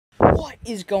What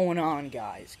is going on,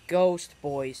 guys? Ghost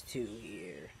Boys 2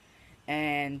 here.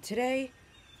 And today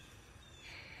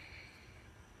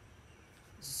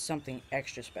is something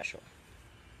extra special.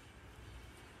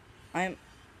 Okay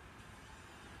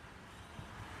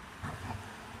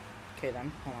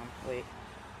then, hold on, wait.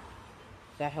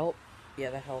 Does that help? Yeah,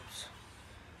 that helps.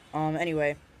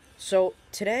 Anyway, so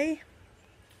today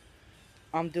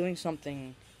I'm doing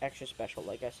something extra special,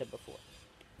 like I said before.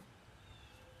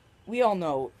 We all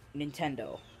know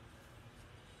Nintendo.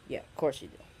 Yeah, of course you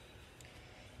do.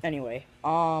 Anyway,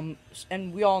 and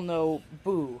we all know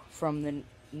Boo from the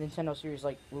Nintendo series,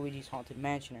 like Luigi's Haunted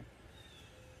Mansion or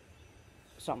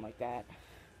something like that.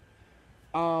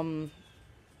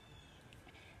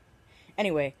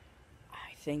 Anyway,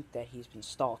 I think that he's been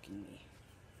stalking me.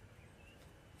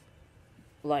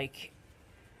 Like,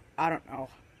 I don't know.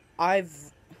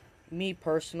 Me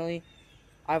personally,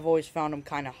 I've always found him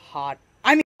kind of hot.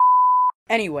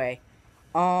 Anyway,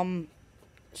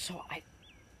 so I,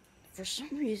 for some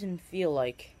reason, feel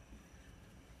like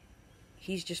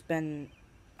he's just been,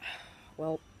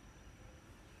 well,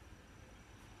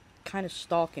 kind of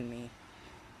stalking me.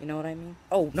 You know what I mean?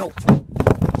 Oh, no.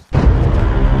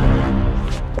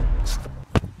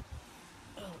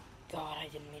 Oh, God, I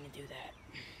didn't mean to do that.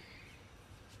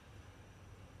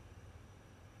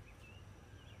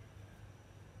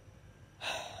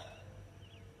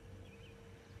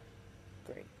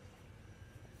 Great.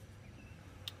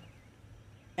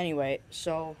 Anyway,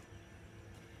 so,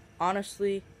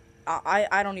 honestly,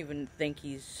 I don't even think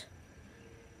he's...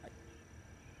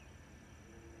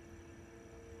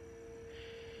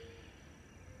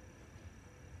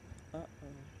 Uh-oh.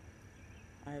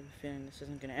 I have a feeling this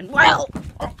isn't gonna end well!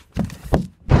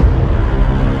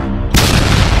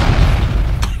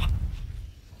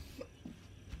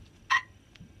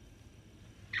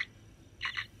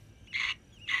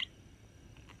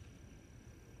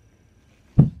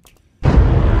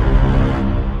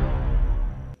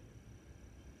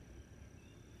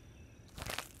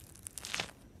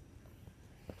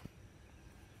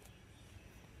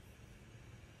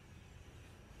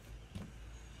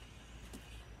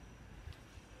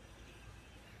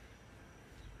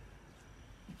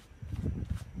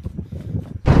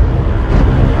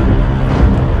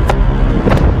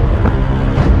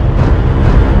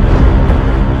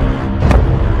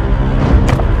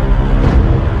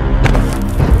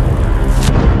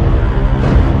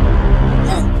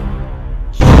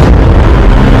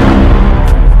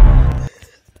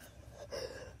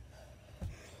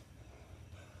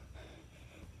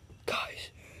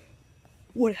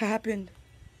 What happened?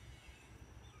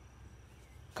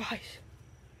 Guys.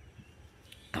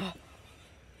 I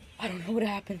don't know what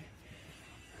happened.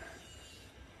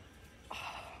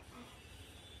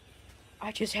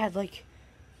 I just had, like,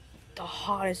 the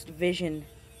hottest vision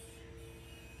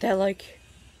that, like,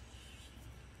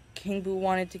 King Boo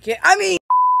wanted to get.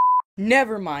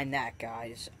 Never mind that,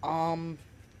 guys.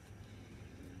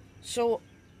 So,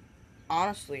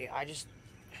 honestly, I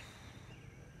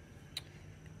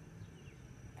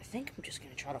think I'm just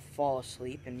gonna try to fall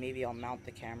asleep and maybe I'll mount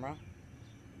the camera.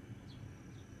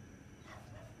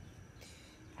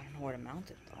 I don't know where to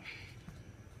mount it though.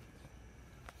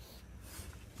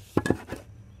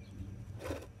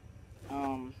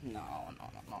 No.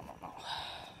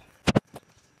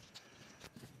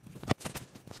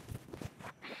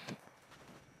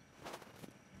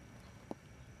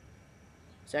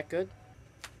 Is that good?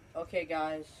 Okay,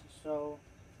 guys, so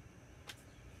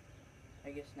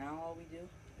I guess now all we do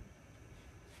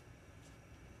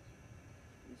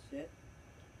is sit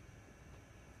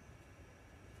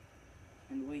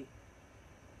and wait.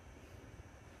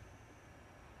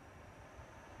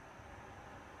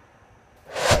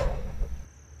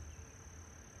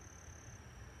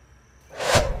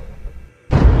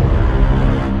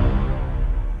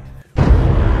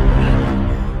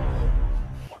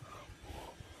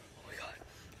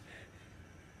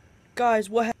 Guys,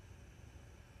 what happened?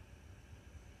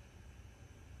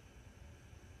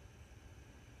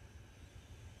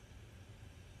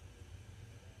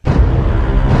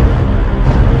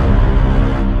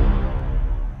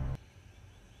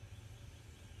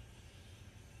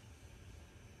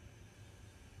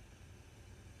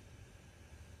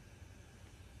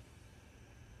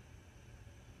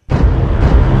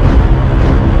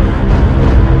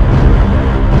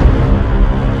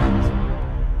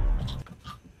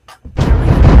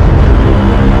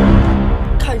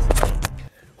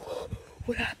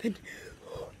 What happened?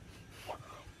 Oh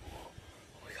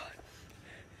my God.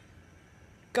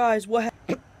 Guys, what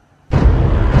happened?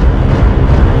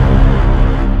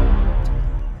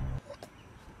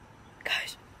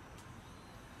 Guys.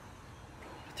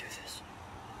 do this.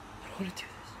 I don't want to do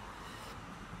this.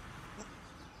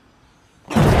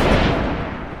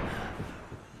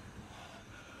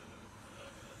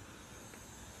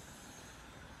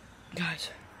 Guys,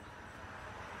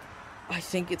 I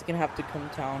think it's gonna have to come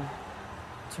down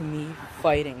to me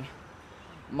fighting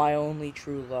my only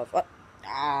true love.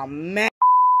 Man.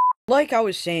 Like I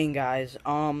was saying, guys,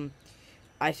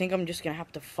 I think I'm just gonna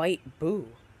have to fight Boo.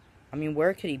 I mean,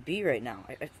 where could he be right now?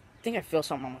 I think I feel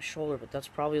something on my shoulder, but that's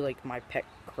probably like my pet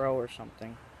crow or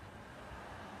something.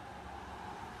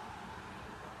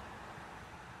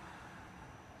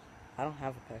 I don't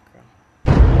have a pet crow.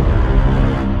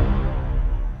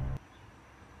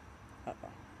 Uh-oh.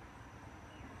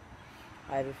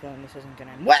 I have a feeling this isn't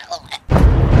gonna end well.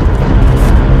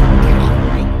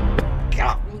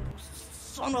 God,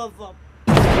 son of a...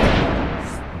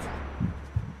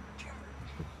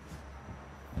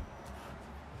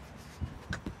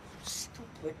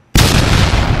 Stupid.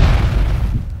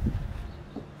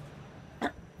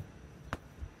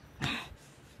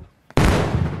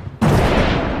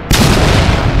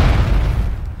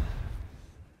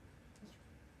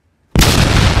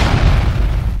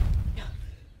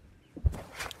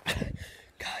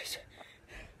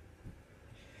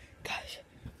 Guys,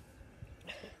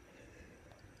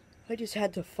 I just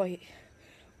had to fight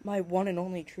my one and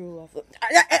only true love.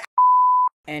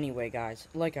 Anyway, guys,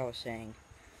 like I was saying,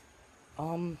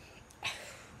 well,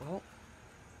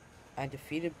 I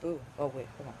defeated Boo. Oh, wait,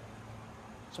 hold on.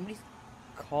 Somebody's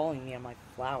calling me on my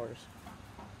flowers.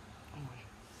 Oh my.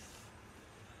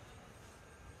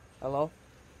 Hello?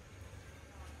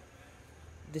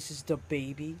 This is the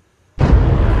baby? I'm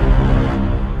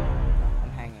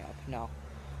hanging up. No.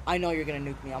 I know you're gonna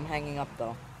nuke me. I'm hanging up,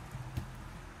 though.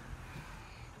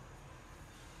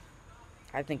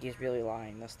 I think he's really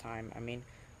lying this time. I mean,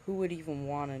 who would even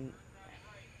want to...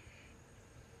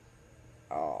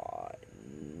 Oh.